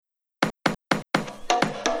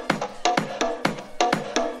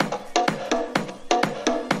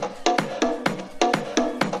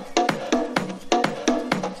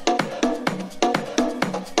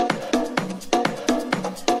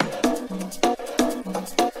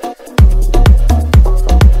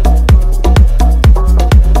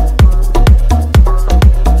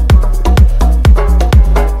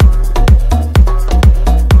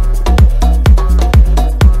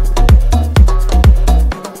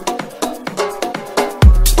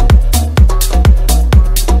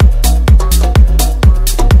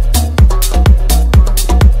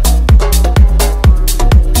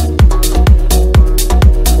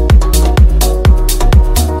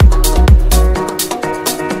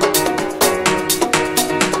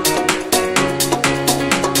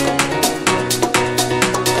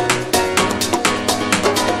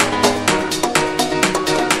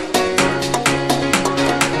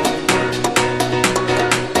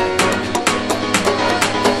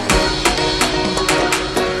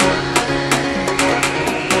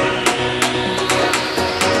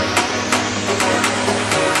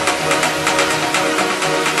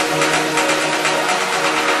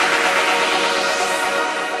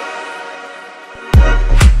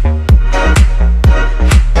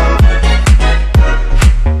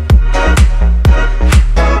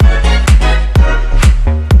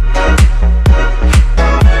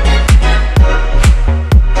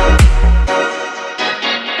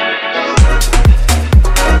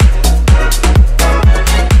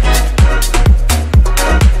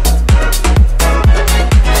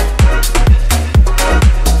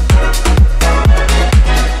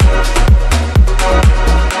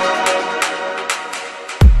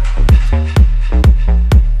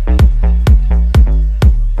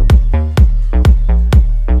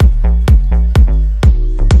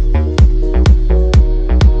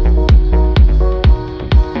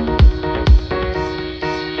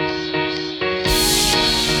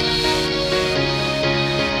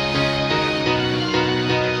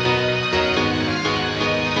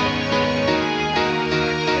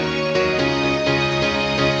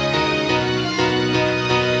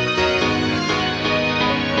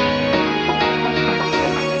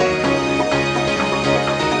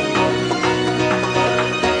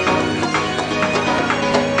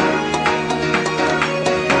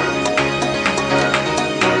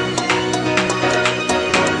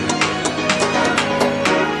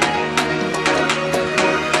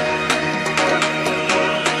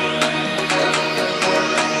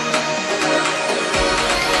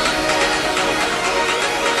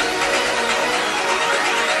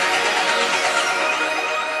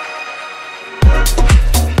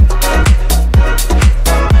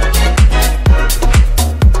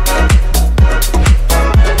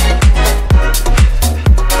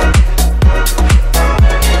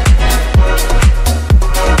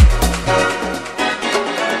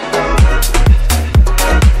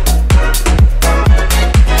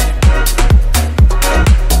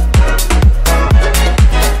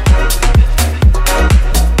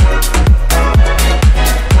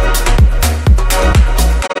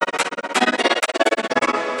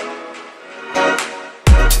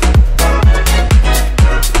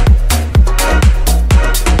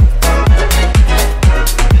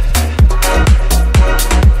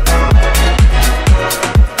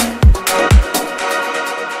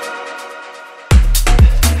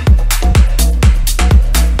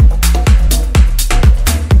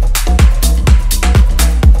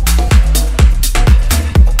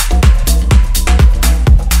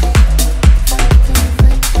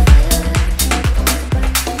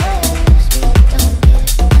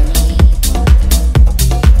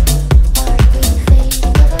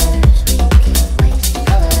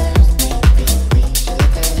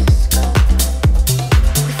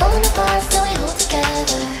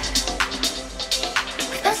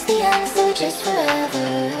answer, just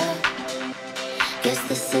forever. Guess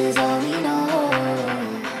this is all we know.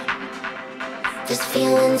 This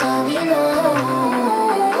feeling's all we know.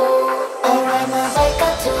 I'll ride my bike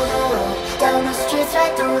up to the road, down the streets,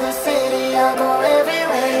 right through the city. I'll go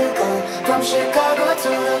everywhere you go. From Chicago to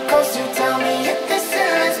the coast, you tell me hit this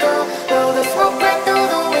and let's go. Blow the smoke right through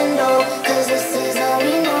the window, 'cause this is all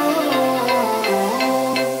we know.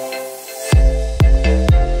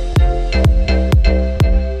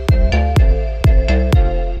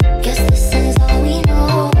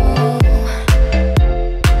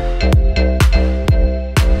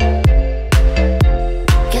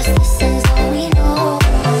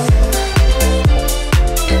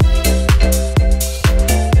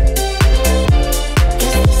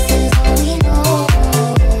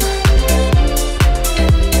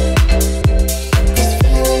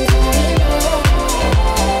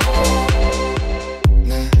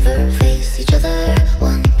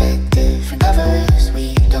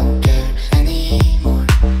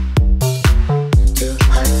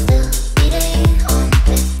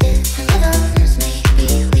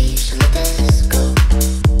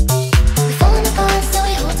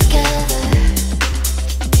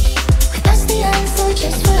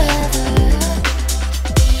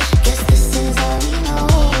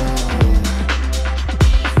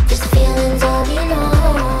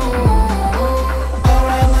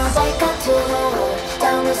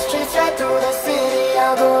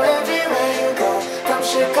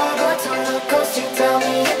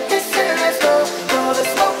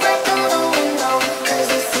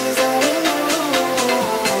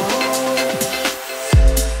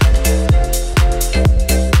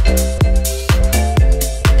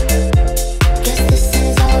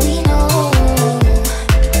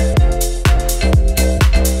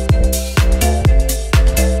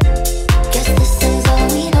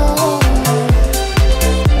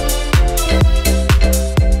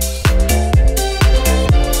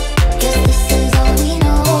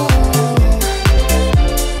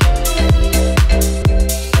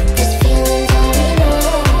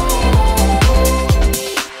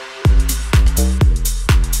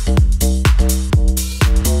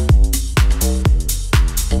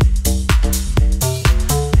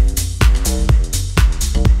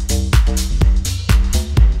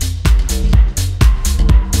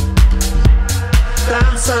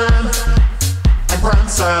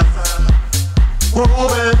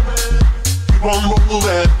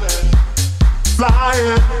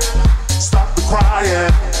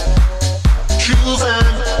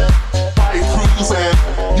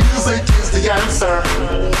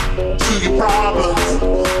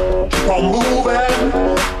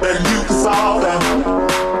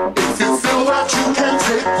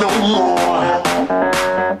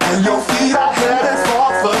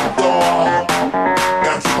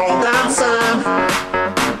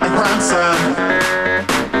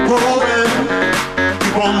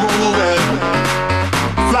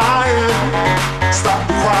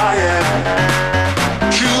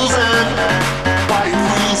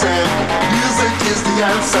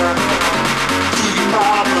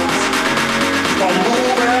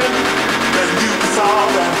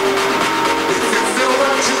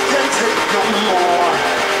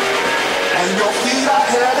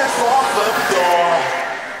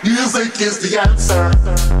 Music is the answer.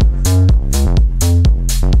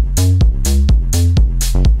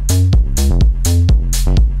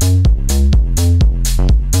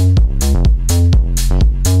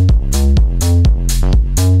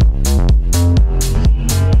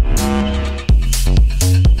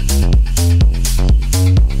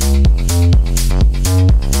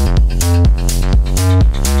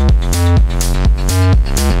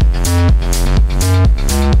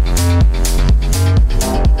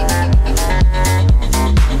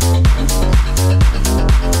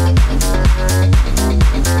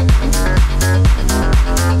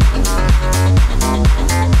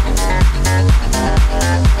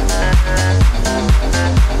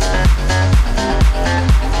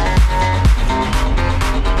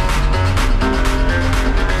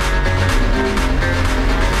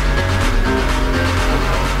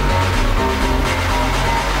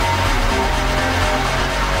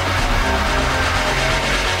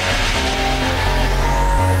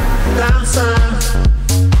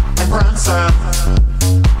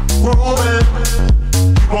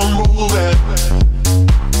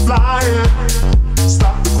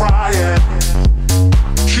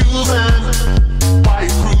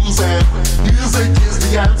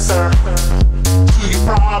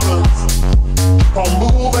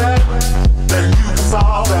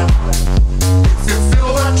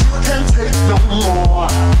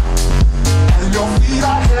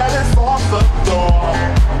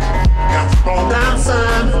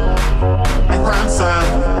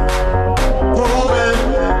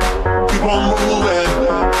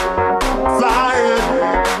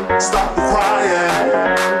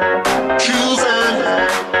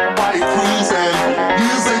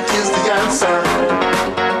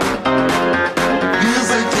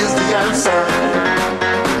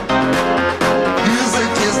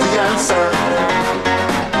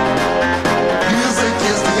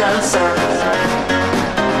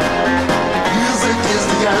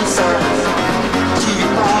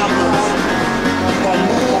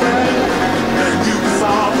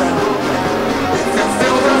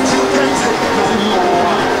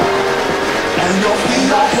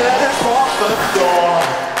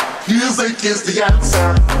 is the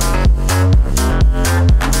answer.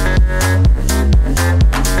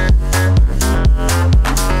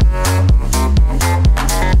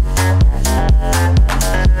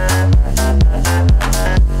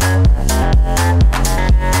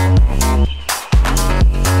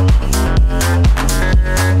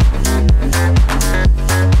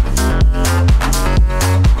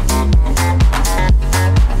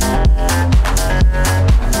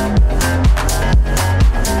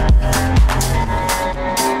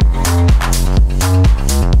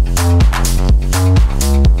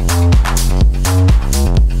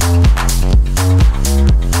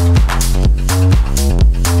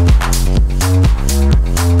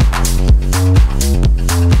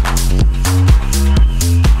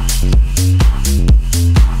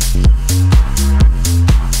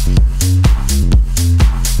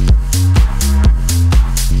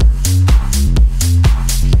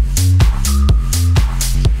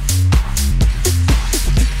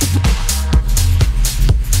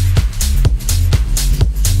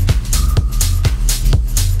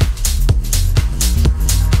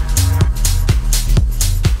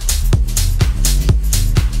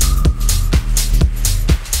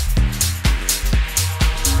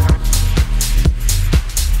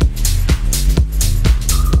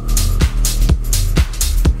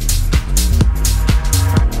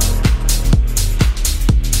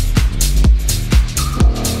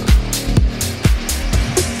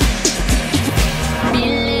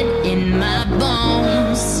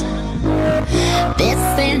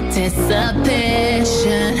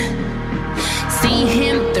 anticipation. See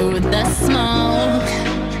him through the smoke.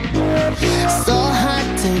 So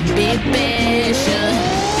hard to be patient.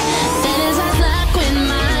 Set his eyes locked with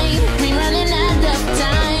mine. We running out of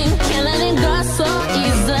time. Can't let it go so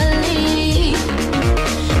easily.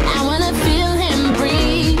 I wanna feel him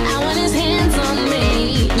breathe. I want his hands on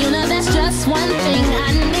me. You know that's just one thing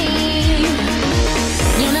I need.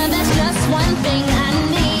 You know that's just one thing I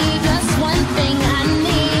need. Just one thing I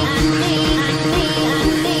need. I need. I need. I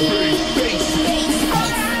need.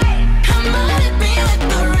 Come on, hit me with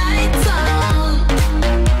the right song.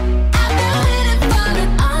 I've been waiting for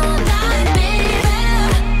it all night, baby.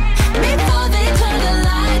 Before they turn the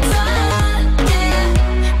lights on, yeah.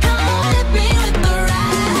 Come on, hit me with the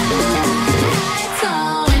right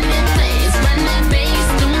song. When it plays, run that bass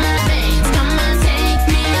through my veins. Come on, take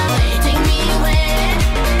me away, take me away.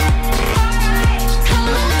 Come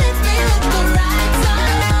on, hit me with the right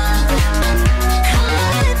song. Come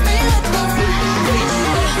on, hit me with the right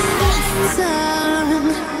song.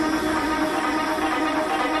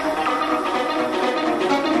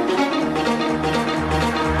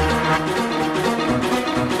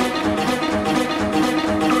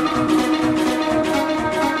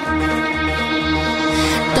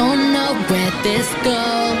 Don't know where this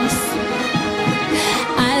goes.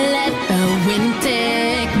 I let the wind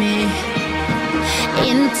take me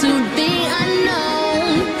into the unknown.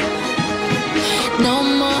 No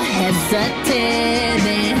more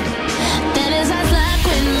hesitating. That is our luck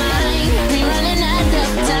with mine. We running out of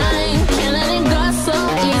time. Can't let it go so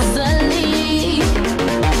easily.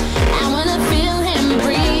 I wanna feel him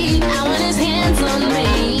breathe. I want his hands on me.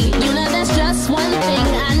 You know that's just one thing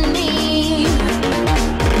I need.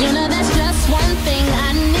 You know that's just one thing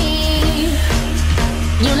I need.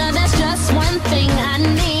 You know that's just one thing I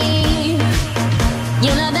need.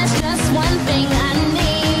 You know that's just one thing I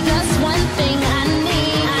need.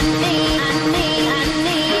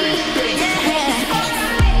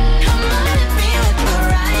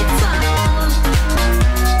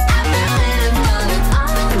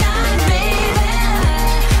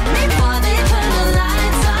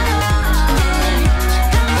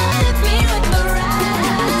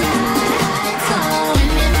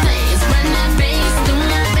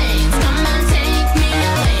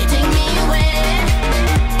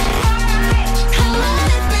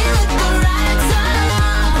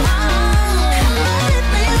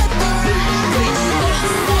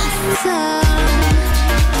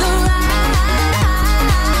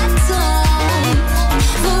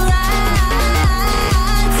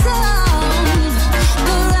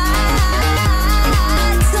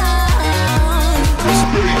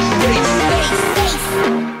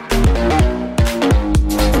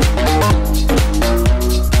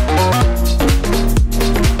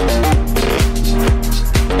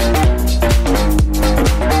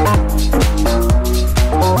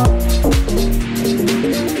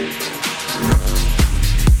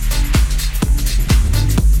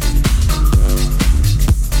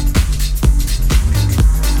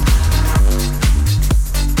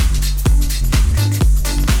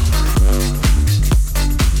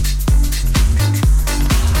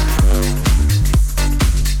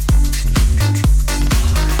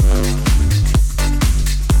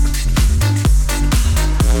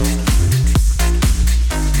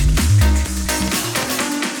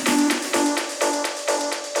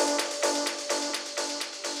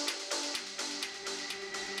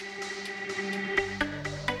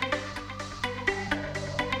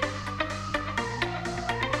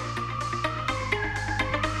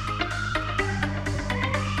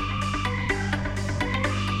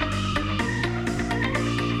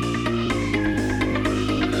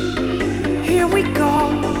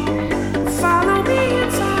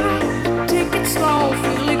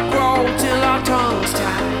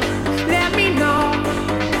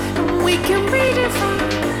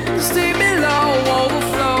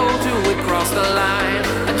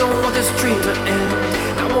 to end.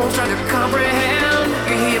 I won't try to comprehend.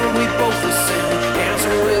 You're here and we both listen.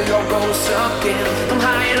 Dancing with your ghost again. I'm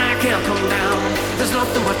high and I can't come down. There's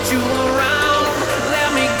nothing but you around. Let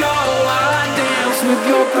me go. I dance with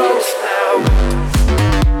your ghost now.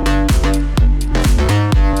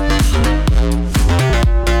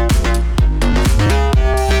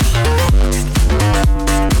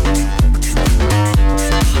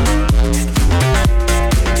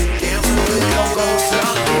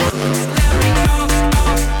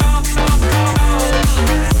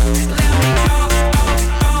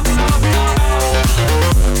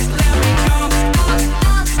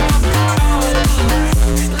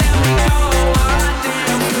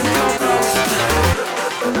 Let me go.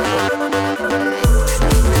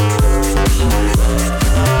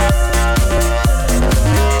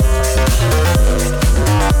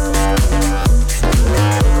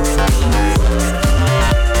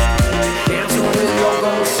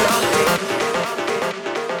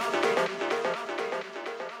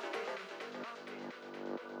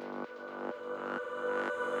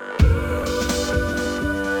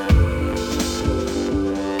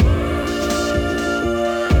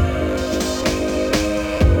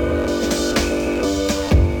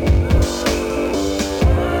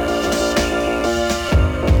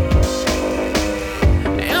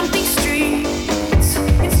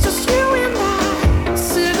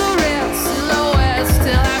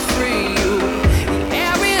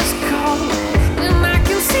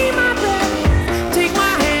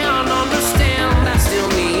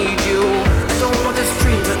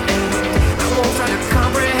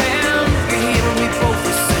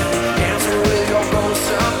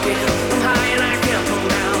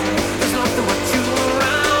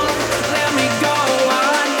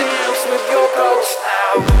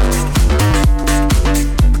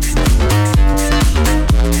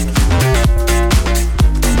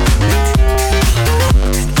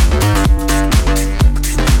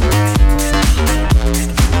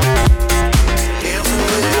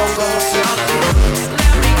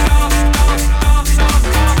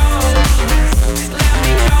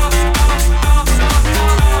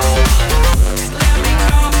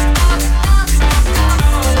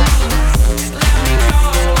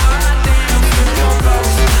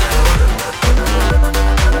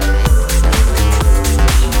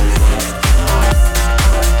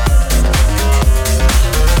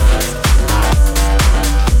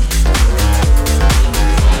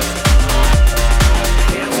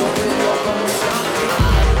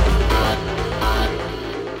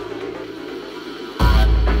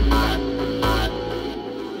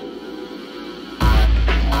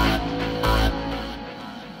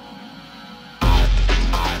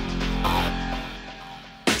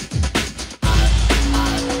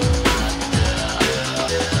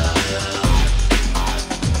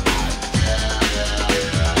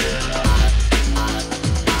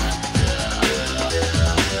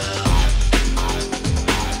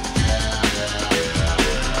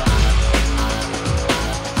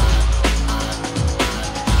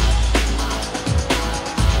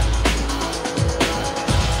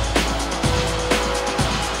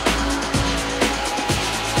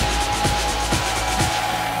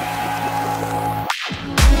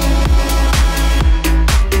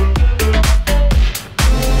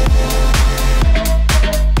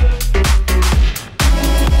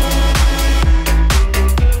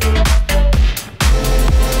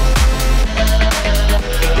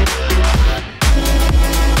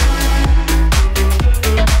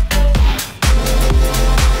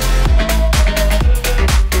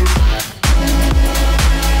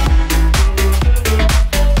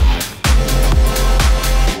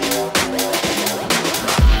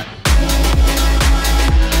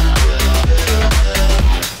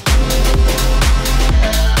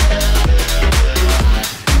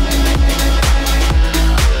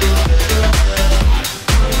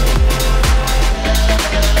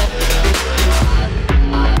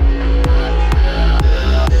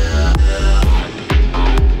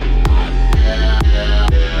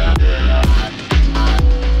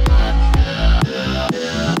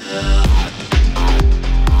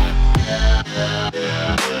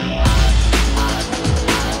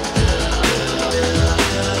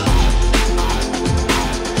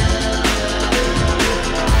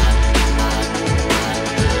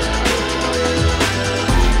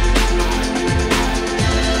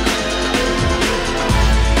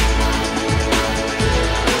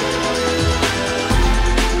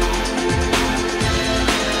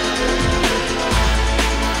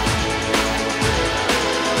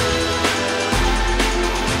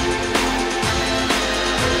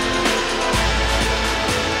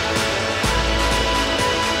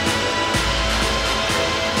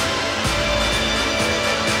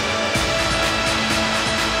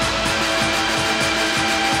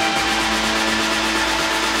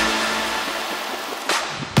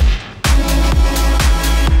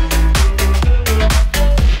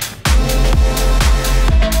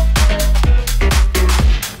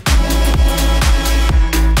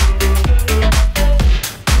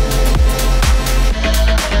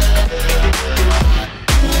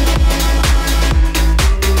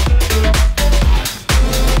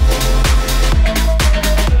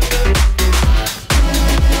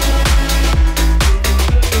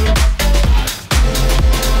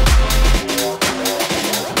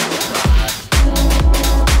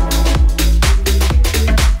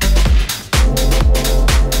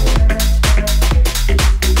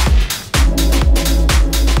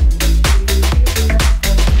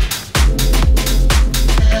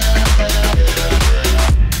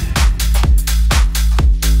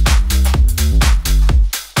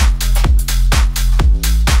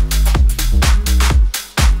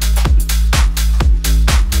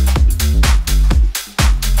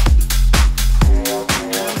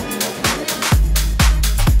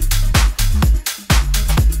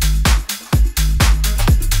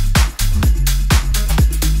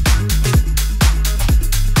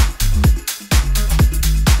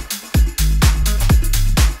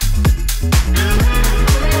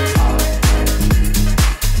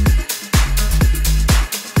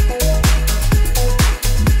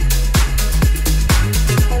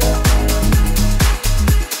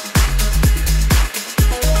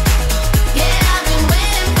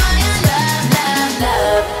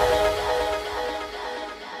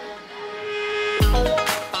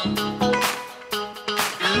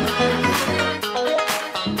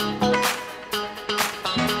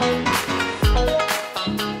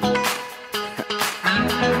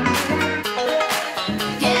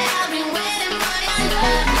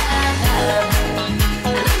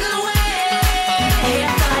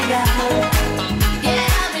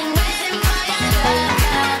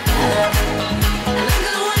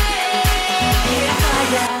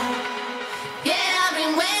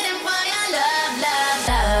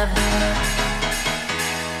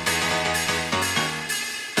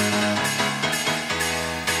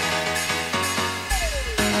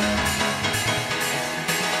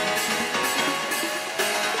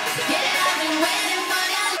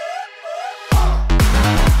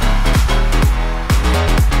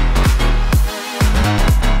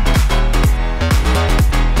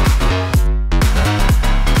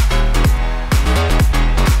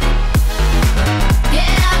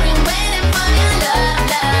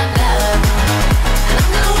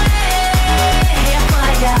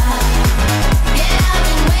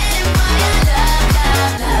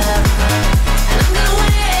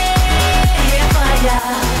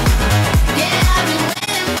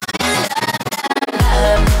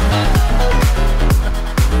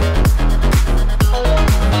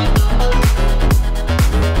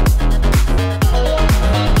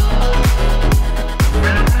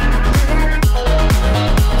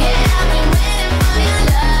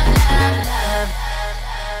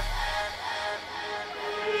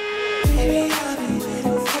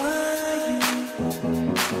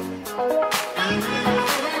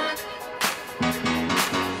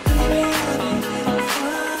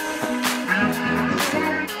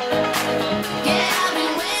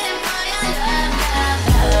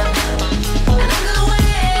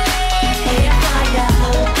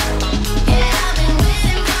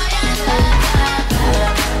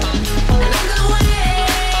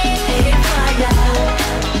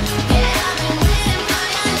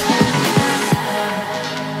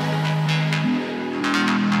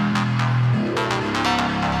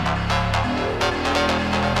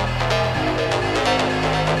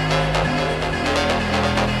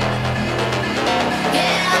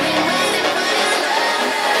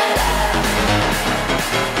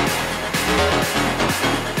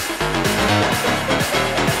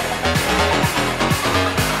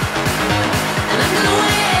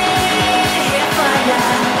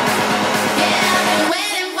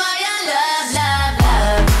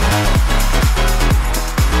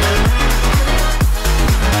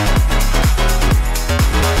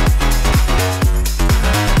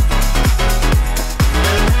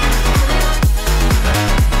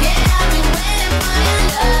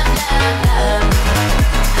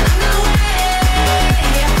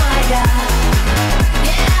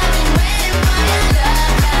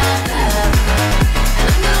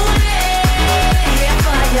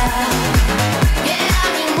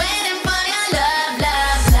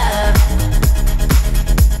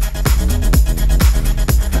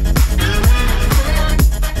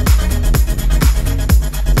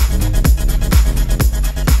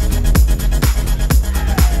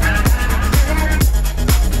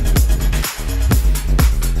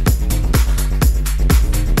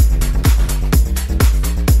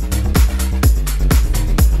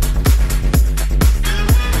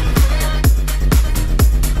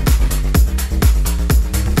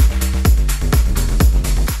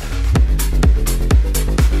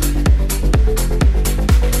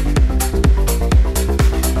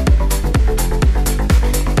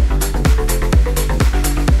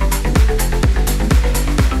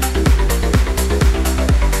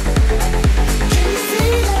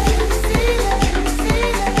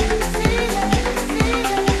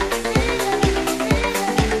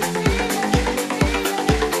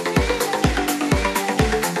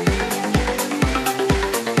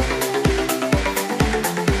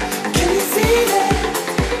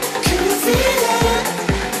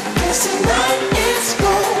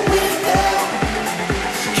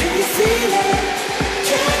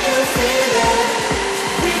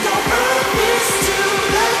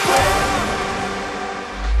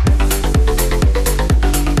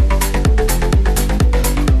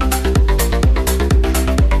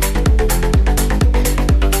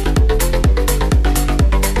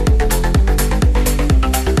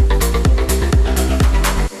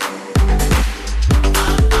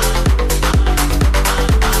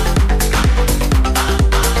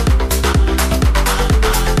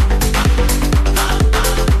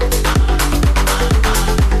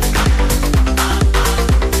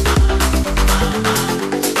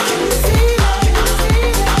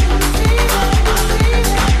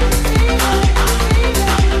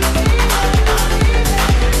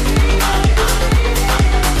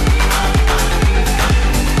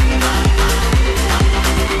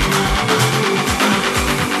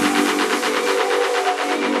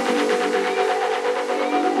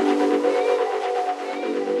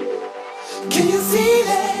 Can you feel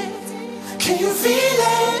it? Can you feel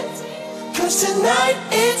it? 'Cause tonight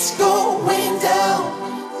it's going down.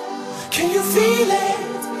 Can you feel it?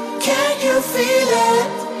 Can you feel it?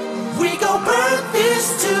 We gon' burn this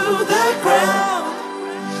to the ground.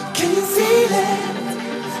 Can you feel it?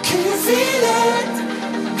 Can you feel it?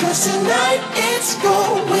 'Cause tonight it's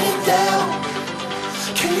going down.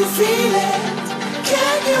 Can you feel it?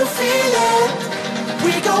 Can you feel it?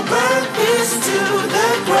 We gon' burn this to the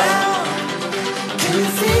ground. Can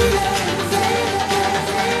you feel it?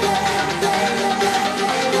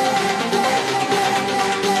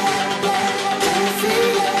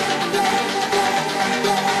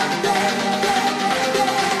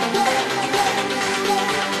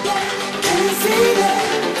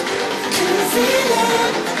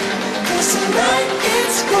 Tonight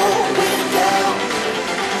it's going down.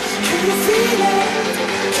 Can you feel it?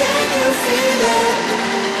 Can you feel it?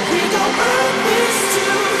 We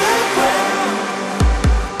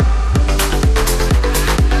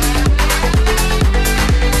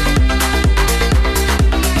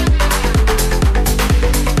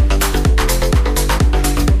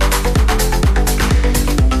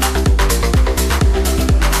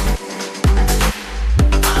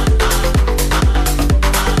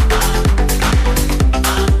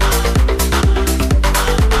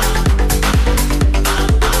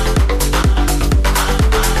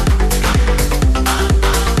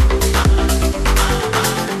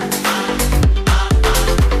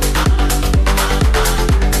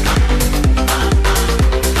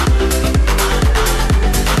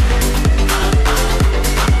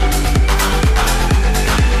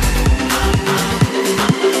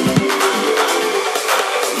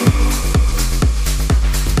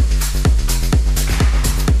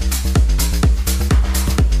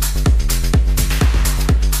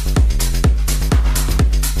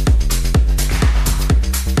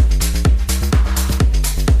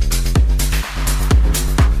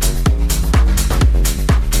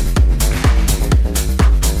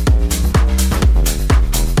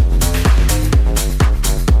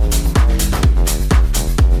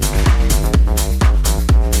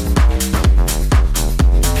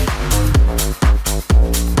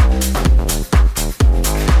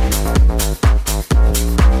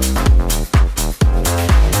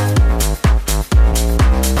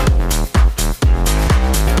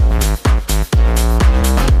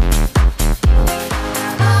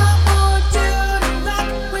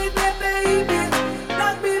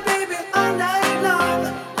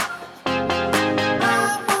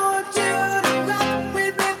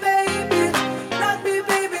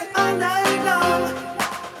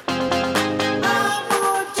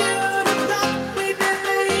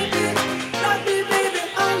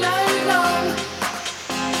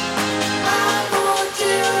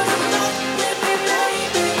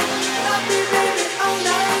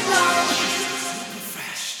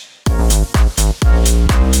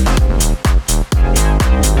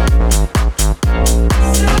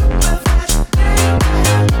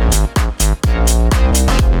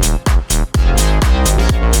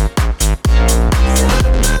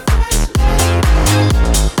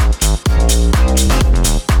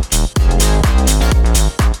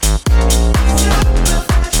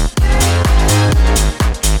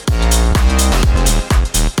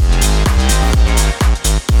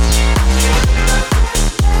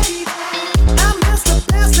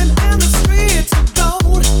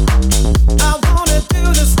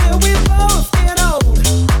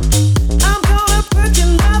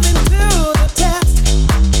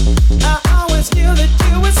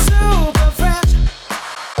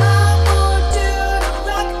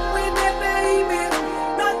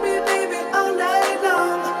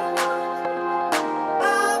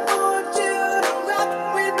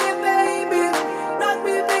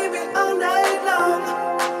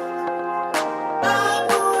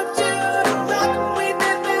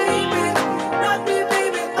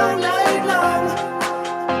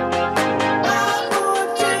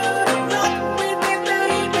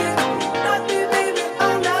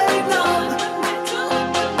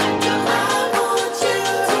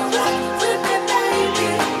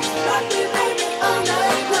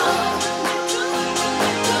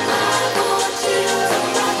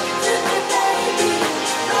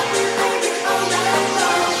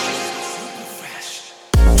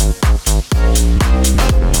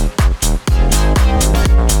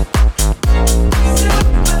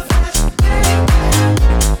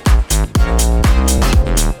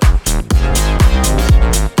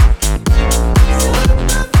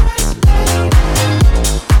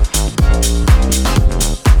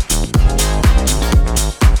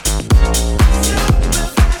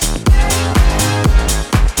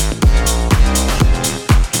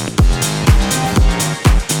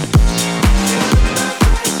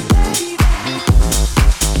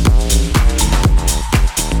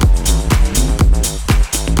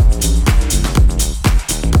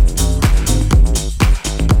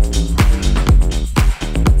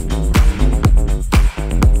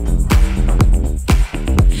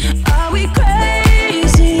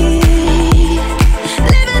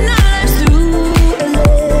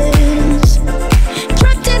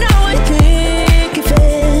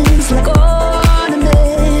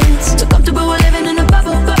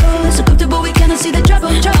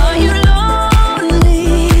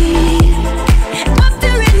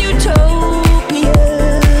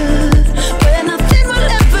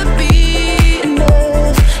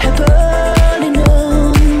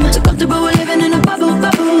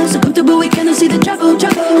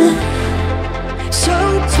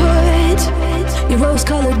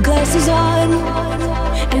on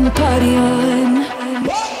and party on.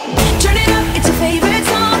 Turn it up, it's your favorite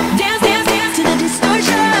song. Dance, dance, dance to the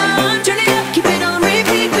distortion. Turn it up, keep it on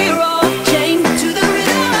repeat. We're all chained to the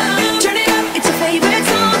rhythm. Turn it up, it's your favorite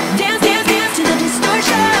song. Dance, dance, dance to the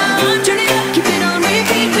distortion. Turn it up, keep it on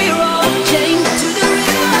repeat. We're all chained to the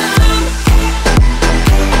rhythm.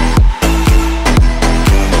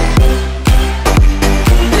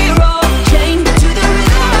 We're all chained to the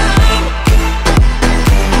rhythm.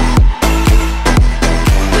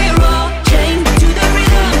 We're all chained to the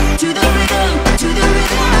rhythm, to the rhythm, to the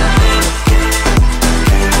rhythm.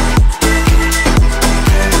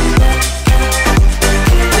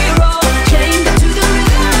 We're all chained to the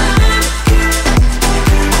rhythm.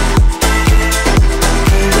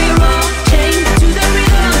 We're all chained to the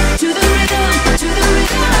rhythm, to the rhythm, to the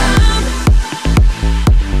rhythm.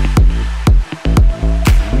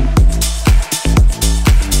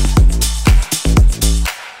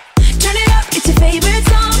 Turn it up, it's your favorite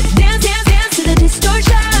song. Dance, dance, dance to the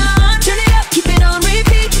distortion. Turn it up, keep it on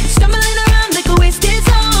repeat. Stumbling around like a wasted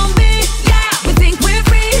zombie. Yeah, we think we're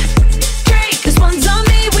free. Drink, this one's on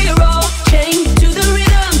me. We're all chained to the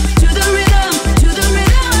rhythm, to the rhythm, to the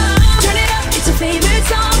rhythm. Turn it up, it's your favorite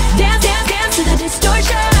song. Dance, dance, dance to the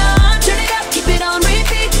distortion. Turn it up, keep it on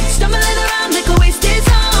repeat. Stumbling around like a wasted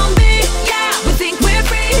zombie. Yeah, we think we're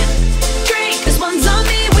free. Drink, this one's on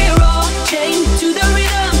me. We're all chained to the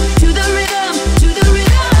rhythm, to the rhythm, to the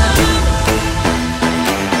rhythm.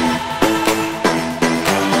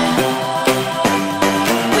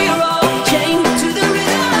 We're all chained to the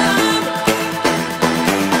rhythm.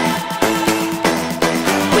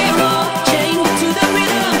 We're all chained to the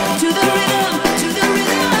rhythm, to the rhythm, to the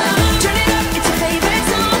rhythm. Turn it up, it's your favorite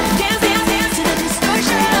song. Dance, dance, dance to the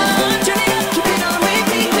distortion. Turn it up, keep it on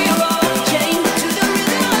repeat. We're all chained to the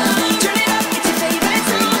rhythm. Turn it up, it's your favorite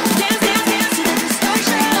song. Dance, dance, dance to the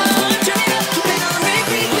distortion. Turn it up, keep it on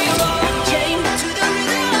repeat. We're all chained to the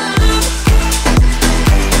rhythm.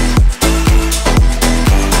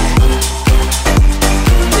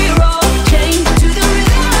 We're all chained to the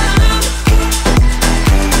rhythm.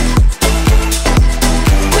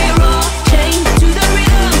 We're all chained to the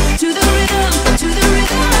rhythm, to the rhythm, to the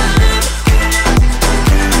rhythm.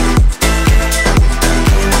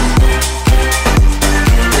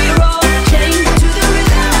 We're all chained to the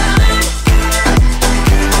rhythm.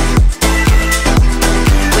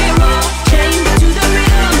 We're all chained to the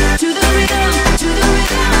rhythm, to the rhythm, to the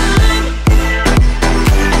rhythm.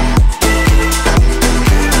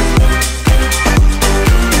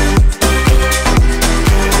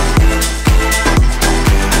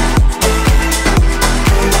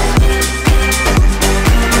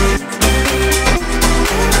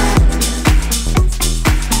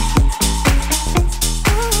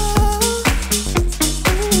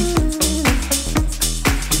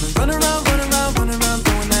 Run around,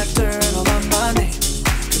 throwing that dirt all on my name.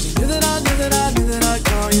 'Cause you knew that I'd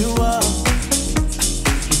call you up.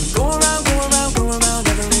 Go around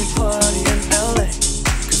every party in LA.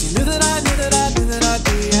 'Cause you knew that I'd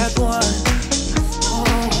be at one. Oh,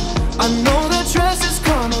 I know that dress is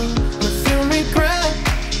karma, perfume regret.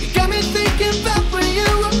 You got me thinking about when you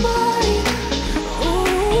were mine.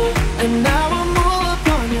 Ooh, and now I'm all up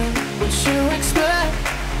on you. What you expect?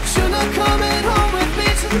 You're not coming home with me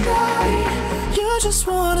tonight. You just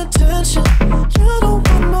want attention. You don't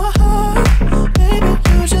want my heart. Baby,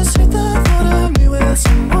 you just hate the thought of me with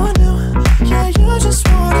someone new. Yeah, you just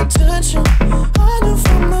want attention. I knew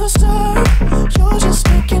from the start. You're just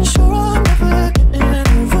making sure I'm never getting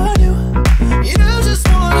over you. You just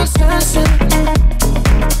want attention.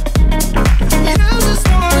 You just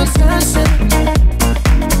want attention.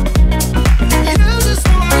 You just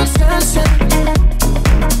want attention.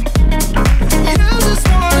 You just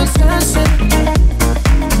want attention.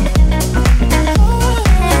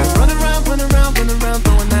 Run around,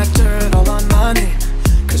 throwing that dirt all on my name.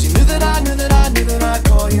 'Cause you knew that I'd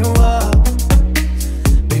call you up.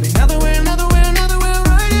 Baby, now that we're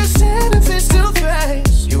right here standing face to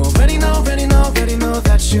face, you already know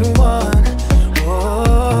that you won.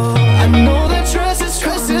 Oh, I know that dress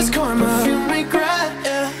is karma, perfume regret.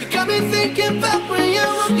 Yeah, you got me thinking about when you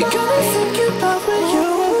were mine. You got me thinking about when you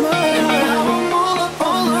were mine. And now I'm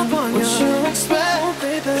all up on you. What you expect?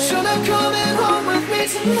 Baby, you're not coming home with me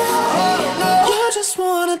tonight. Oh, no. You just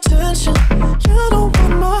want attention. You don't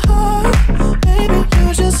want my heart. Baby, you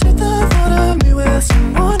just hate the thought of me with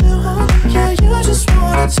someone new. Yeah, you just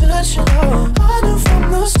want attention. I knew from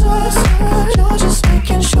the start. You're just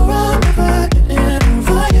making sure I'm never getting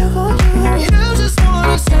over you. You just want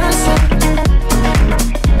attention.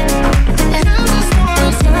 You just want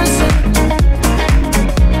attention.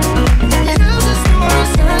 You just want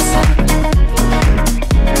attention.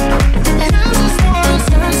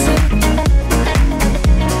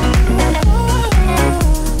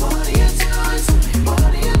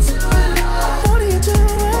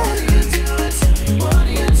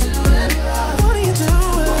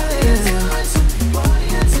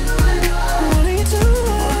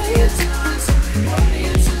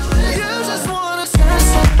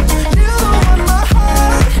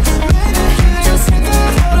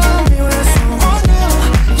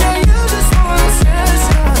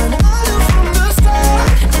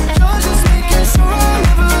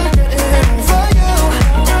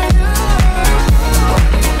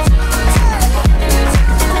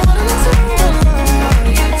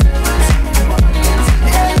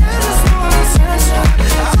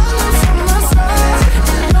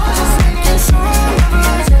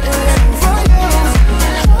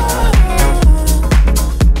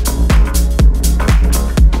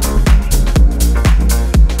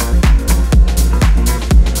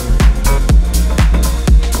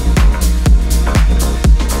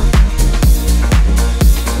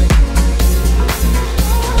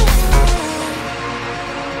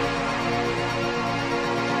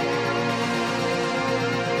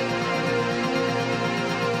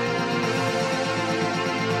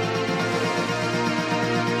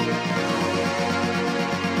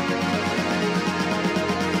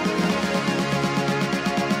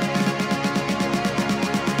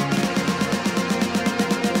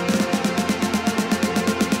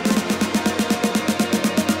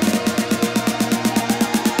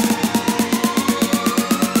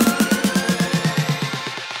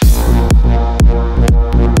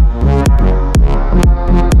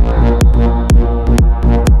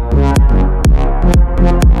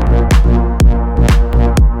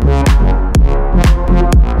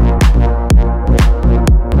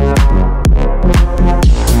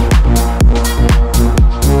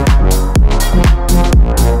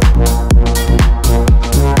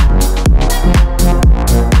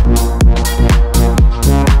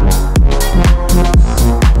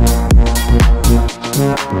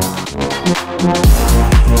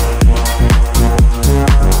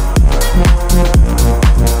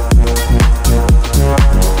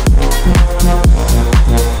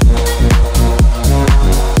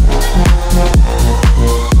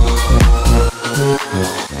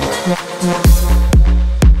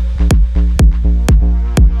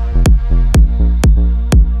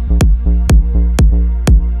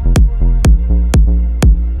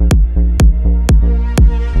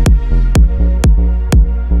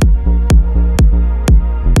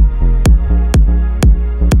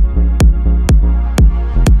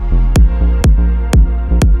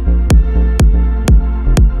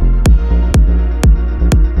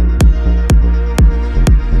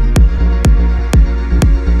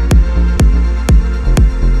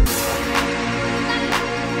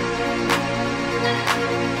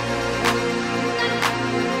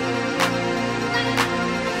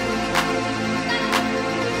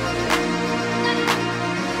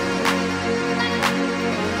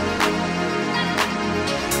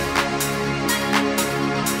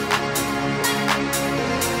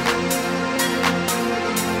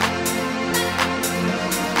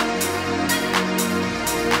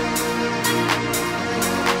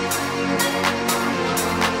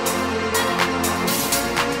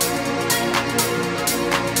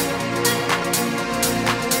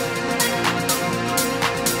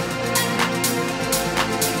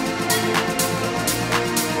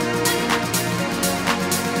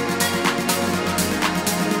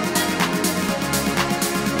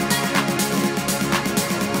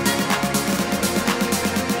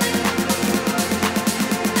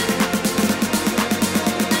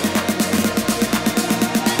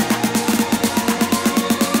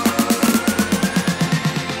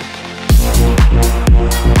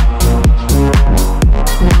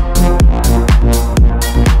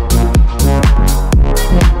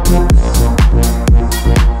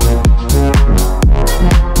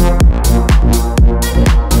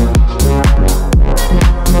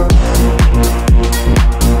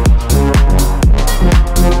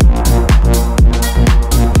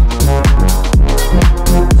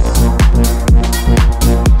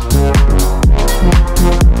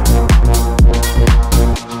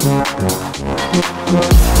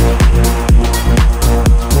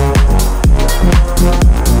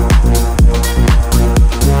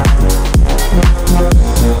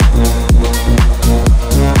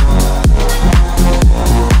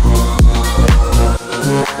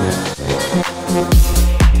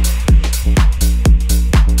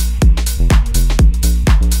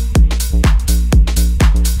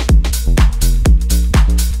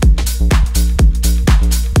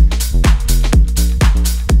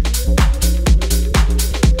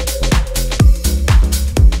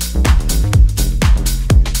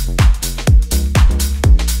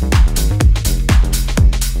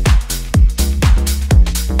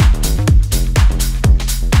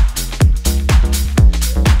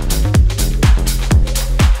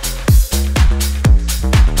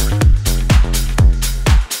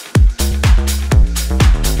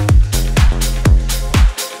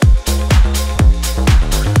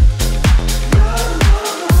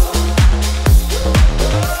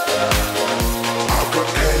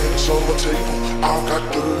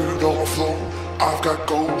 I've got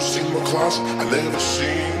ghosts in my closet I never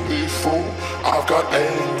seen before. I've got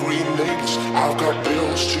angry neighbors, I've got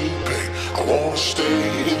bills to pay. I wanna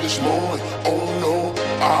stay in this moment, oh no,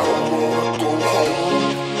 I don't wanna go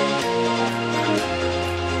home.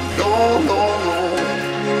 No, no, no,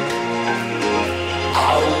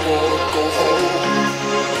 I don't wanna go home.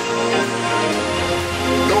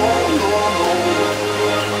 No, no, no,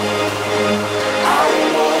 I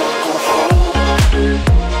don't wanna go home.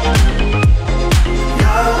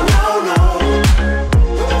 No, no, no,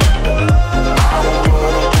 I don't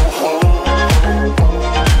wanna go home.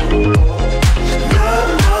 No,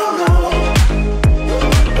 no, no,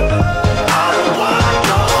 I don't wanna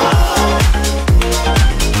go home.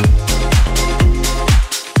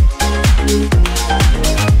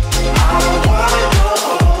 I don't wanna go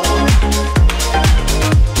home.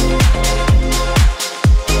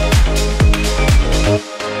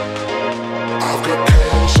 I've got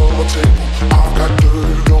cans on my table, I've got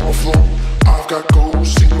dirt on my floor, I've got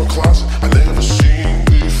ghosts in my closet I never seen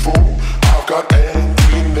before. I've got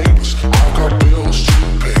angry neighbors, I've got bills to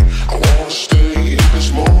pay. I wanna stay in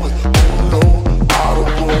this moment, oh no, I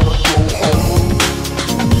don't wanna go home.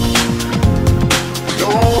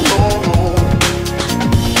 No, no, no,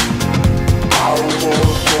 I don't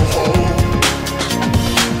wanna go home.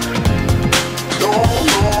 No,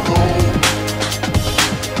 no, no,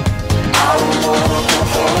 I don't wanna go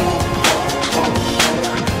home.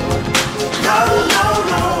 No, no,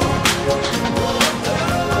 no,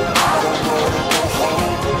 I don't wanna go home. No, no, no, I don't wanna go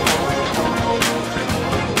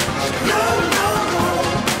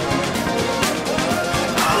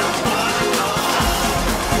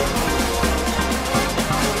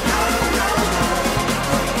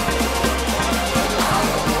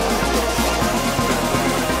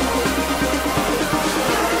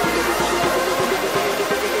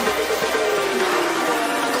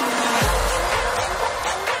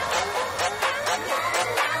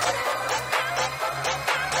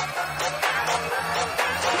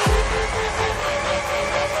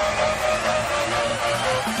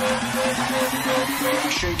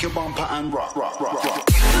Shake your bumper and rock, rock, rock, rock.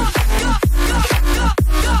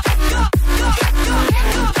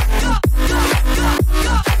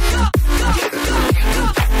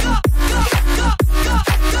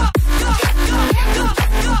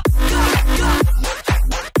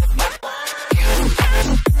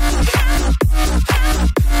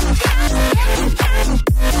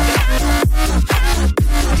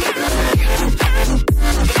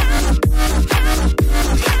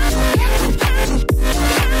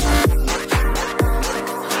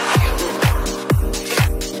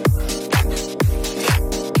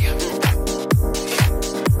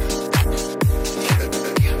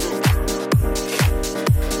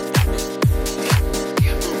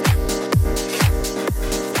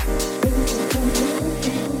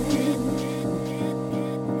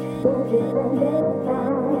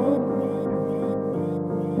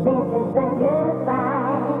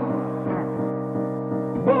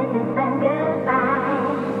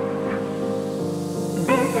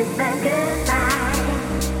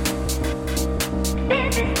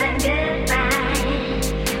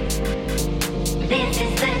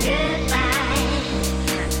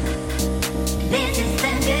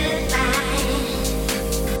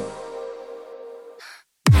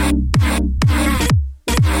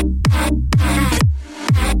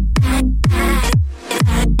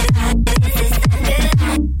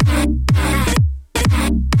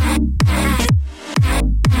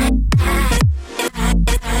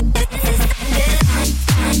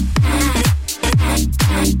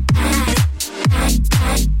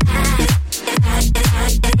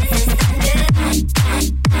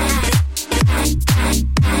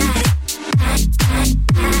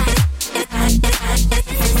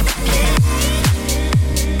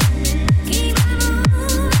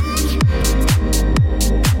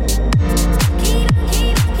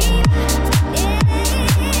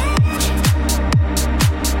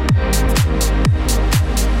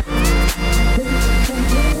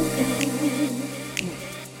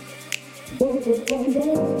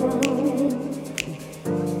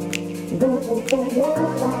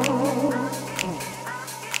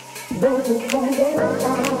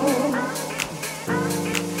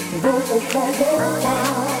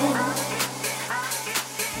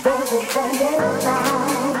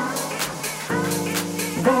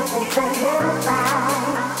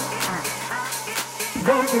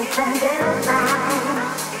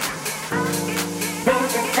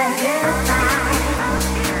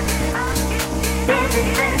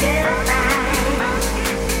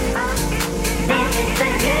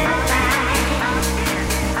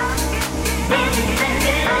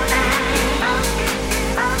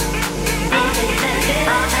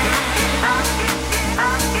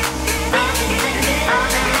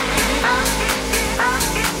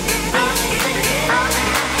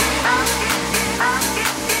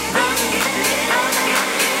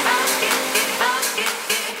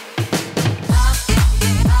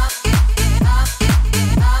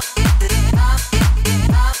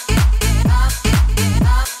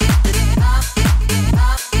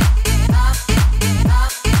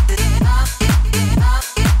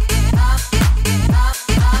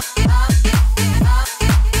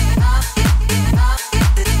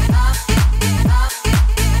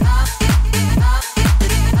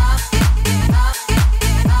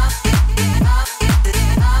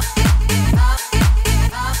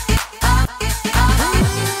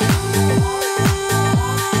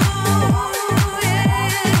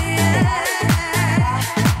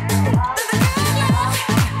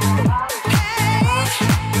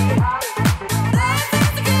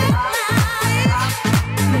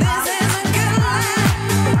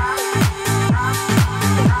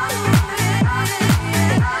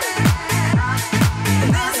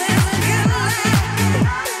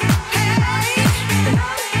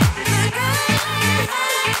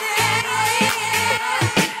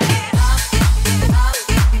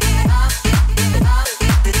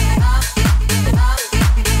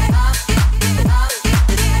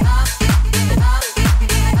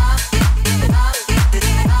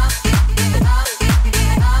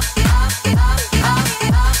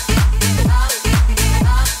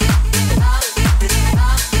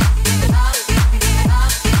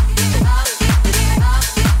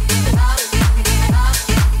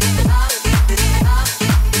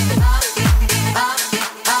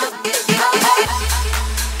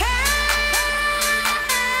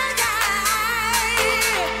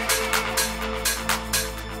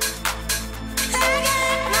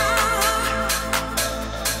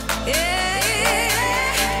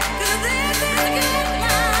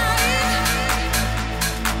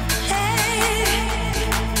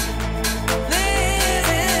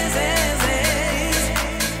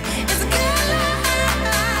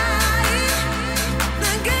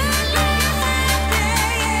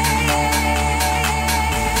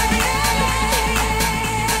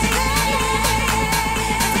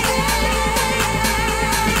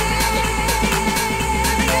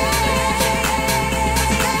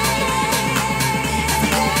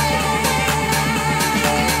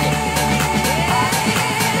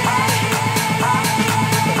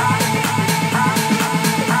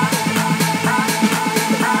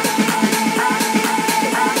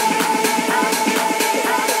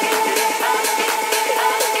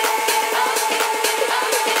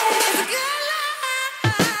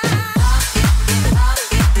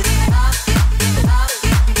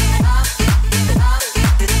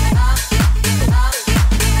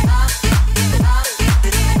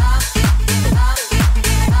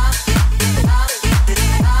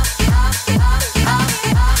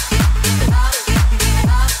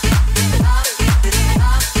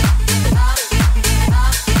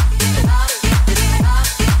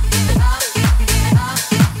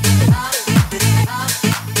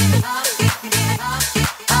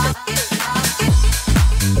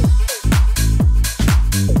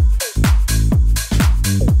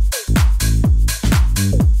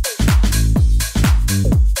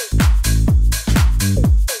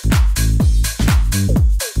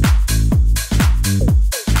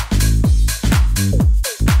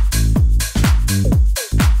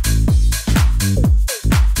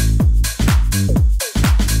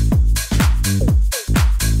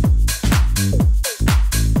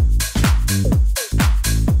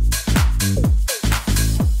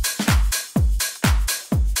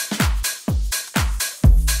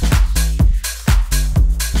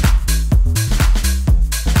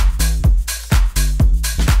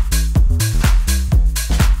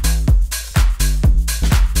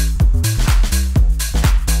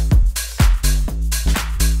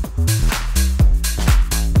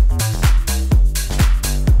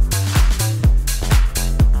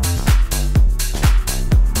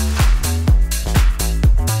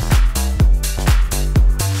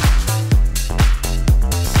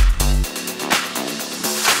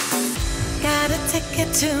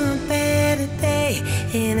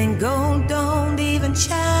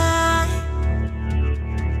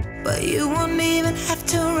 but you won't even have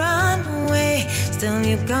to run away. Still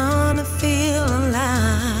you're gonna feel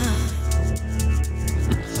alive.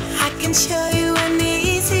 I can show you any